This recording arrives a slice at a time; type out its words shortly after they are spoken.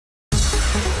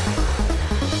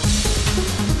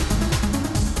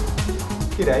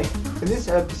G'day, in this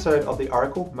episode of the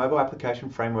Oracle Mobile Application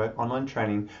Framework online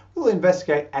training, we'll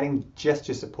investigate adding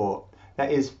gesture support,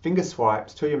 that is finger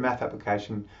swipes, to your MAF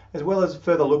application, as well as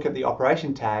further look at the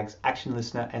operation tags, action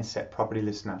listener and set property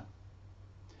listener.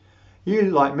 You,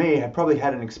 like me, have probably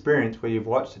had an experience where you've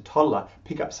watched a toddler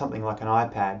pick up something like an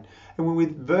iPad, and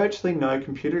with virtually no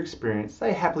computer experience,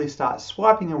 they happily start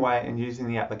swiping away and using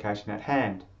the application at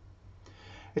hand.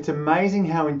 It's amazing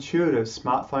how intuitive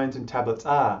smartphones and tablets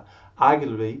are,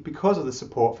 arguably because of the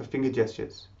support for finger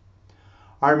gestures.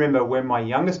 I remember when my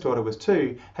youngest daughter was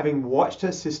 2, having watched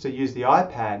her sister use the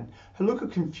iPad, her look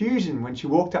of confusion when she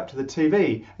walked up to the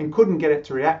TV and couldn't get it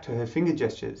to react to her finger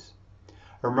gestures.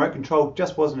 A remote control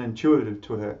just wasn't intuitive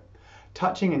to her.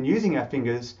 Touching and using our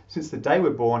fingers since the day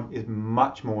we're born is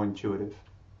much more intuitive.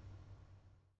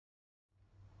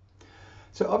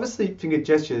 So obviously finger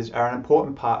gestures are an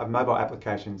important part of mobile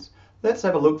applications. Let's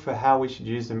have a look for how we should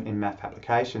use them in MAF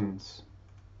applications.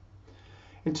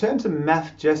 In terms of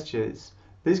MAF gestures,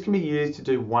 these can be used to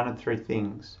do one of 3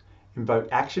 things: invoke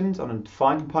actions on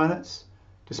defined components,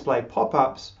 display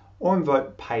pop-ups, or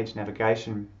invoke page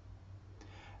navigation.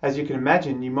 As you can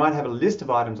imagine, you might have a list of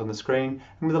items on the screen,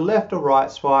 and with a left or right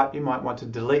swipe, you might want to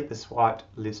delete the swiped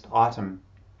list item.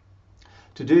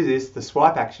 To do this, the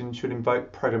swipe action should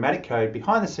invoke programmatic code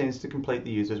behind the scenes to complete the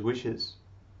user's wishes.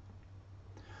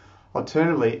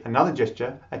 Alternatively, another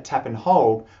gesture, a tap and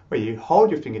hold, where you hold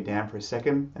your finger down for a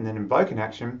second and then invoke an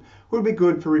action, would be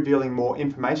good for revealing more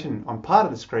information on part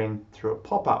of the screen through a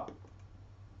pop-up.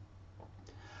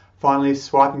 Finally,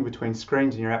 swiping between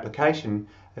screens in your application,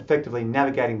 effectively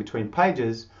navigating between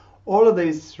pages, all of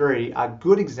these 3 are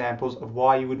good examples of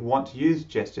why you would want to use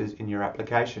gestures in your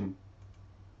application.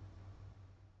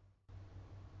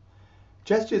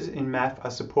 Gestures in MAF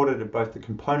are supported at both the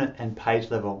component and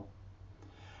page level.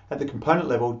 At the component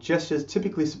level, gestures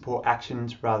typically support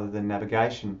actions rather than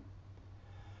navigation.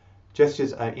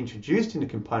 Gestures are introduced into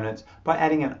components by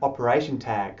adding an operation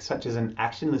tag, such as an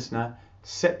action listener,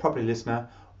 set property listener,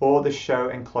 or the show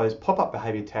and close pop-up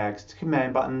behavior tags to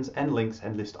command buttons and links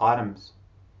and list items.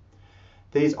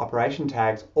 These operation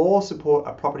tags all support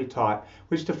a property type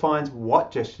which defines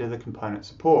what gesture the component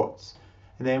supports,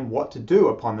 and then what to do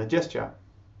upon the gesture.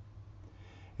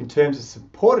 In terms of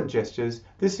supported gestures,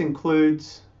 this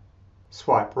includes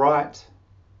swipe right,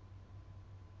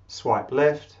 swipe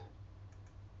left,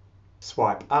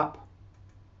 swipe up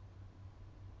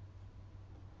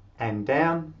and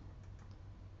down,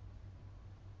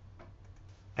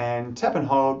 and tap and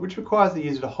hold, which requires the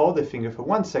user to hold their finger for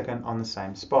 1 second on the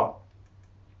same spot.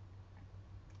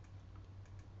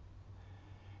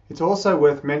 It's also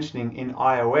worth mentioning in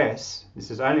iOS,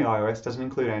 this is only iOS, doesn't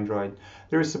include Android,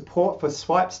 there is support for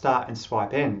swipe start and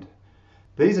swipe end.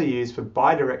 These are used for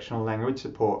bidirectional language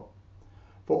support.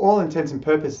 For all intents and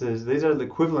purposes, these are the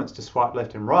equivalents to swipe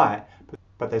left and right,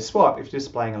 but they swap if you're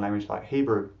displaying a language like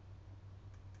Hebrew.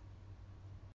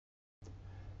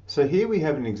 So here we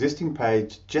have an existing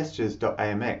page,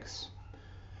 gestures.amx.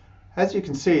 As you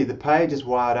can see, the page is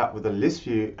wired up with a list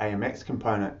view AMX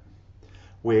component,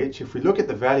 which, if we look at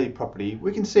the value property,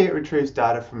 we can see it retrieves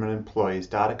data from an employee's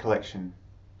data collection.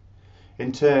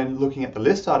 In turn, looking at the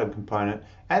list item component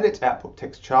and its output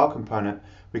text child component,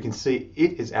 we can see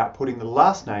it is outputting the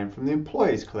last name from the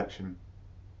employees collection.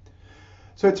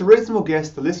 So it's a reasonable guess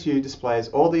the list view displays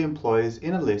all the employees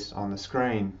in a list on the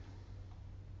screen.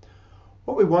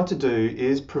 What we want to do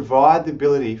is provide the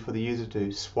ability for the user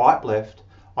to swipe left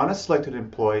on a selected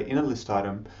employee in a list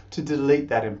item to delete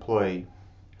that employee.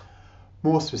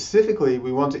 More specifically,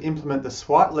 we want to implement the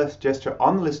swipe left gesture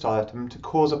on the list item to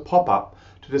cause a pop-up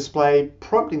to display,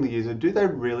 prompting the user, do they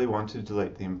really want to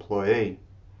delete the employee?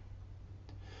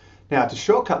 Now, to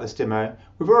shortcut this demo,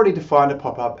 we've already defined a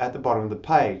pop-up at the bottom of the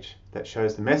page that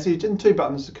shows the message and 2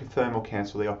 buttons to confirm or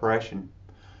cancel the operation.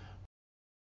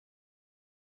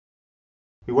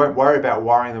 We won't worry about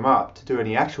wiring them up to do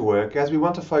any actual work, as we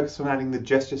want to focus on adding the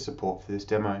gesture support for this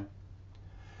demo.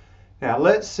 Now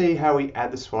let's see how we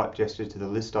add the swipe gesture to the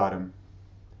list item.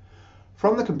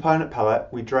 From the component palette,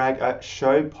 we drag a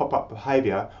show pop-up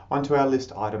behavior onto our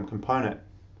list item component.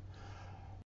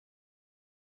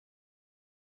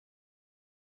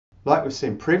 Like we've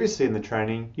seen previously in the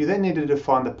training, you then need to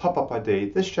define the pop-up ID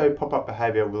this show pop-up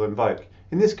behavior will invoke,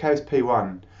 in this case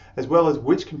P1, as well as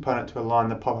which component to align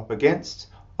the pop-up against.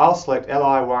 I'll select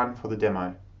LI1 for the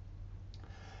demo.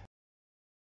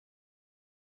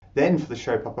 Then for the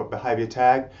show pop-up behavior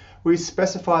tag, we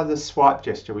specify the swipe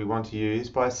gesture we want to use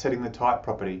by setting the type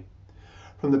property.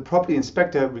 From the property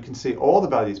inspector, we can see all the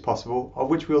values possible, of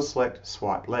which we'll select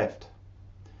swipe left.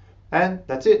 And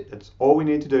that's it. That's all we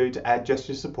need to do to add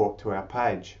gesture support to our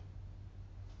page.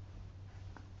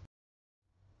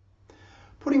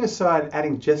 Putting aside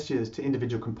adding gestures to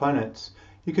individual components,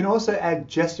 you can also add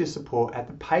gesture support at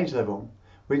the page level,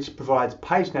 which provides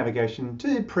page navigation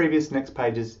to previous next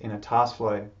pages in a task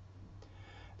flow.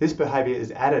 This behavior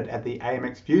is added at the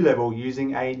AMX view level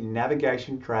using a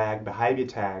navigation drag behavior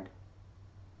tag.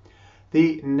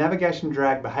 The navigation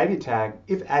drag behavior tag,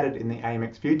 if added in the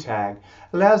AMX view tag,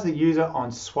 allows the user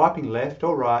on swiping left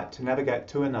or right to navigate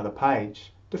to another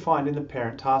page, defined in the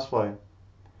parent task flow.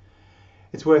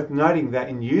 It's worth noting that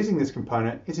in using this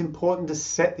component, it's important to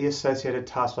set the associated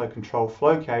task flow control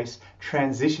flow case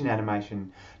transition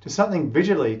animation to something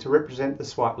visually to represent the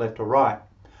swipe left or right.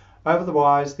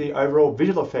 Otherwise, the overall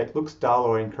visual effect looks dull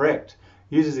or incorrect.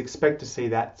 Users expect to see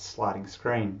that sliding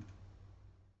screen.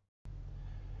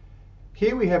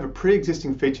 Here we have a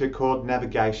pre-existing feature called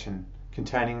navigation,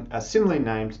 containing a similarly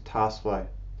named task flow.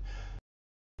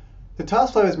 The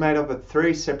task flow is made up of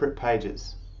 3 separate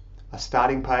pages: a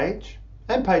starting page,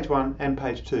 and page 1 and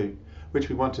page 2, which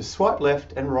we want to swipe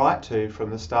left and right to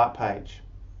from the start page.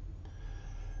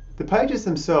 The pages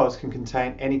themselves can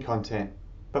contain any content,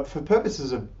 but for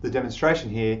purposes of the demonstration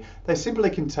here, they simply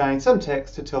contain some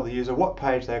text to tell the user what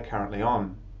page they are currently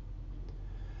on.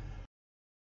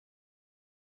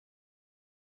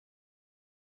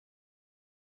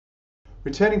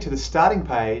 Returning to the starting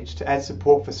page to add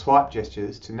support for swipe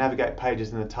gestures to navigate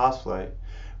pages in the task flow,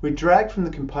 we drag from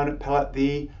the component palette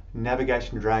the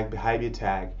navigation drag behavior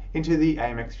tag into the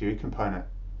AMX view component.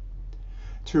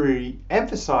 To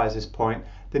re-emphasize this point,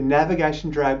 the navigation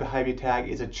drag behavior tag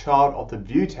is a child of the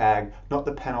view tag, not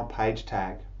the panel page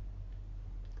tag.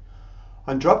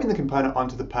 On dropping the component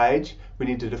onto the page, we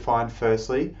need to define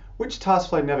firstly, which task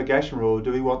flow navigation rule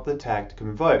do we want the tag to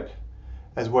convoke?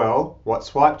 As well, what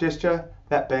swipe gesture,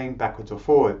 that being backwards or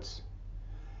forwards.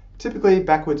 Typically,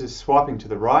 backwards is swiping to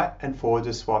the right and forwards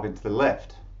is swiping to the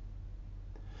left.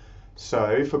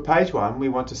 So for page 1, we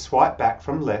want to swipe back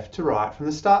from left to right from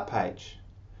the start page.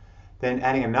 Then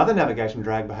adding another navigation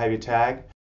drag behavior tag,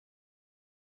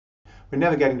 when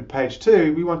navigating to page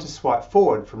 2, we want to swipe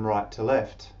forward from right to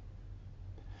left.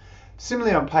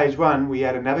 Similarly, on page 1, we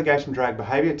add a navigation drag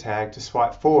behavior tag to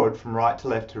swipe forward from right to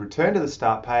left to return to the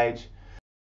start page.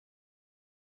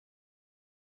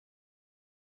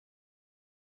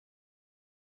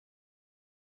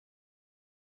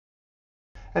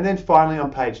 And then finally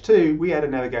on page 2, we add a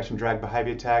navigation drag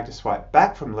behavior tag to swipe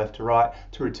back from left to right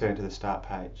to return to the start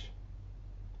page.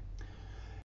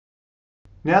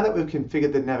 Now that we've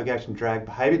configured the navigation drag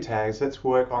behavior tags, let's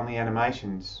work on the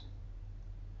animations.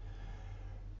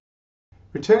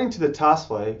 Returning to the task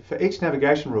flow, for each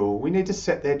navigation rule, we need to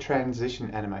set their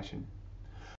transition animation.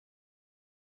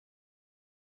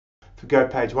 For go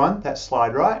page 1, that's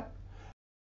slide right.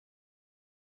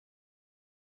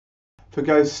 For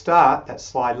go start, that's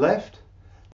slide left.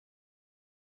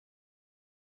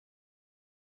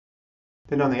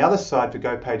 Then on the other side for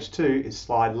go page 2 is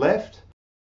slide left.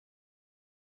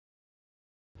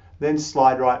 Then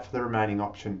slide right for the remaining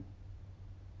option.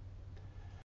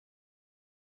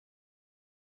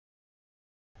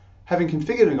 Having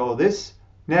configured all of this,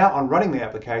 now on running the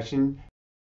application,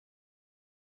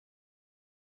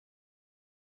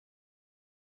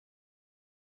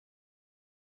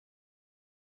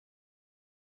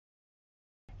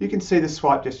 you can see the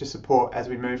swipe gesture support as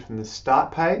we move from the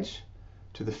start page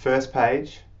to the first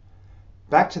page,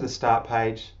 back to the start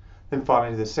page, then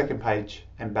finally to the second page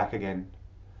and back again.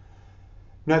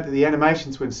 Note that the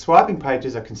animations when swiping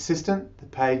pages are consistent. The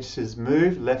pages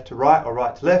move left to right or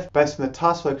right to left based on the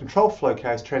task flow control flow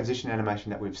case transition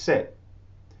animation that we've set.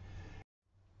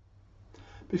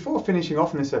 Before finishing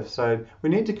off in this episode, we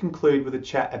need to conclude with a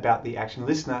chat about the action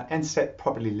listener and set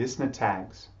properly listener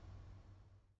tags.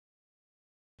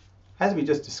 As we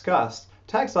just discussed,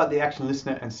 tags like the action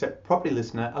listener and set property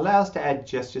listener allow us to add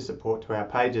gesture support to our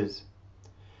pages.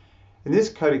 In this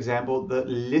code example, the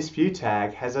list view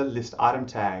tag has a list item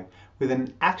tag with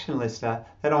an action listener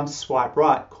that on swipe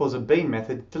right calls a bean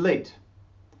method delete.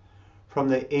 From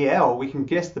the EL, we can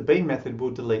guess the bean method will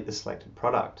delete the selected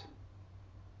product.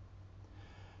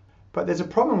 But there's a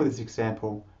problem with this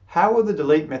example. How will the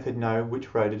delete method know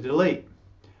which row to delete?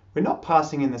 We're not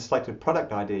passing in the selected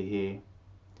product ID here.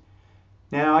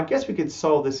 Now, I guess we could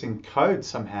solve this in code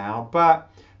somehow, but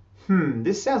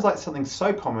this sounds like something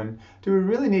so common. Do we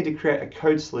really need to create a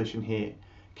code solution here?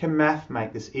 Can MAF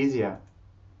make this easier?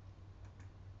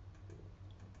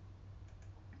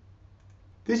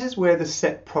 This is where the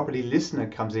set property listener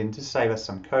comes in to save us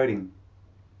some coding.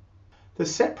 The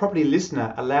set property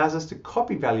listener allows us to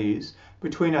copy values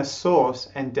between a source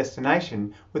and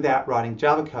destination without writing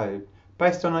Java code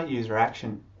based on a user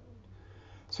action.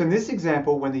 So in this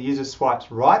example, when the user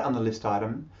swipes right on the list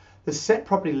item, the set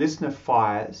property listener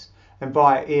fires, and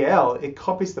via EL it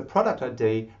copies the product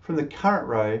ID from the current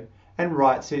row and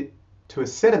writes it to a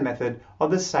setter method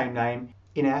of the same name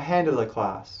in our handler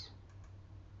class.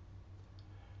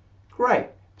 Great,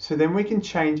 so then we can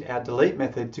change our delete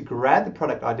method to grab the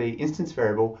product ID instance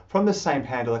variable from the same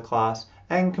handler class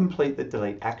and complete the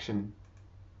delete action.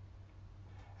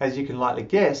 As you can likely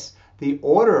guess, the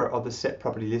order of the set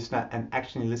property listener and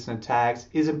action listener tags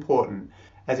is important,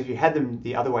 as if you had them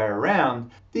the other way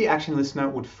around, the action listener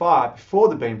would fire before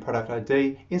the bean product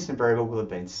ID instant variable will have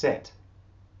been set.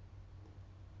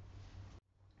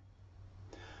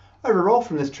 Overall,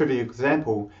 from this trivial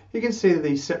example, you can see that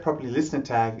the set property listener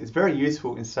tag is very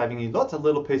useful in saving you lots of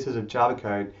little pieces of Java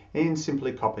code in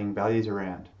simply copying values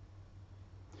around.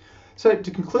 So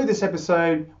to conclude this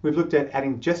episode, we've looked at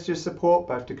adding gesture support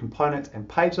both to component and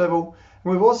page level,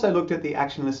 and we've also looked at the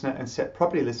action listener and set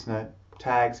property listener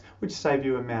tags, which save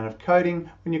you an amount of coding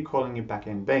when you're calling your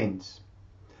backend beans.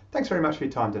 Thanks very much for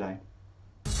your time today.